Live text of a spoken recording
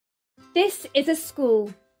This is a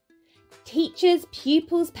school. Teachers,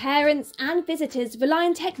 pupils, parents and visitors rely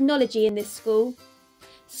on technology in this school.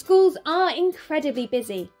 Schools are incredibly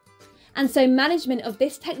busy, and so management of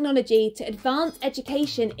this technology to advance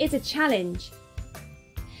education is a challenge.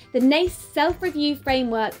 The Naace self-review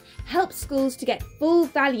framework helps schools to get full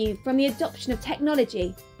value from the adoption of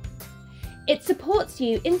technology. It supports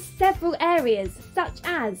you in several areas, such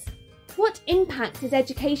as: what impact is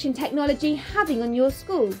education technology having on your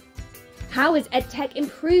school? How is EdTech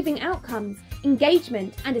improving outcomes,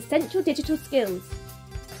 engagement and essential digital skills?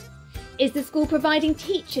 Is the school providing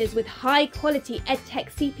teachers with high-quality EdTech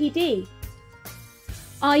CPD?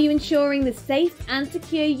 Are you ensuring the safe and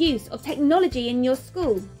secure use of technology in your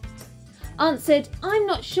school? Answered, "I'm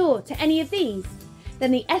not sure" to any of these?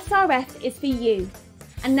 Then the SRF is for you,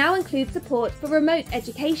 and now includes support for remote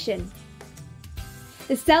education.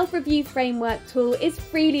 The self-review framework tool is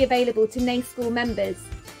freely available to Naace school members,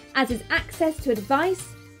 as is access to advice,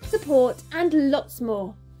 support and lots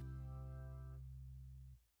more.